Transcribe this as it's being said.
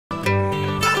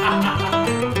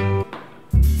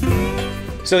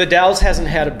So the Dalles hasn't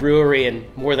had a brewery in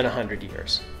more than 100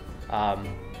 years.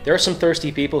 There are some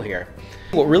thirsty people here.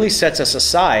 What really sets us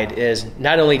aside is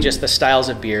not only just the styles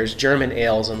of beers, German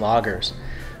ales and lagers,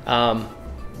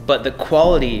 but the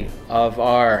quality of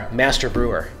our master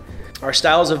brewer. Our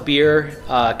styles of beer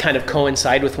kind of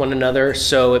coincide with one another,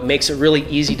 so it makes it really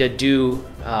easy to do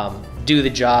the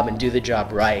job and do the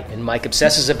job right. And Mike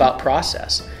obsesses about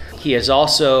process. He is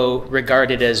also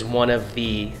regarded as one of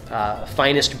the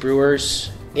finest brewers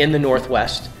in the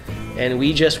Northwest, and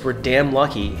we just were damn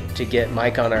lucky to get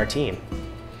Mike on our team.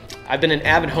 I've been an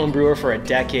avid home brewer for a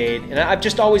decade, and I've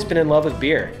just always been in love with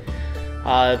beer.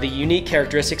 The unique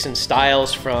characteristics and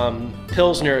styles from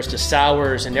pilsners to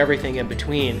sours and everything in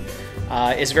between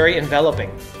is very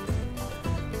enveloping.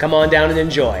 Come on down and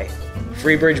enjoy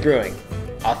Freebridge Brewing,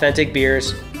 authentic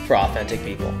beers for authentic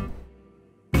people.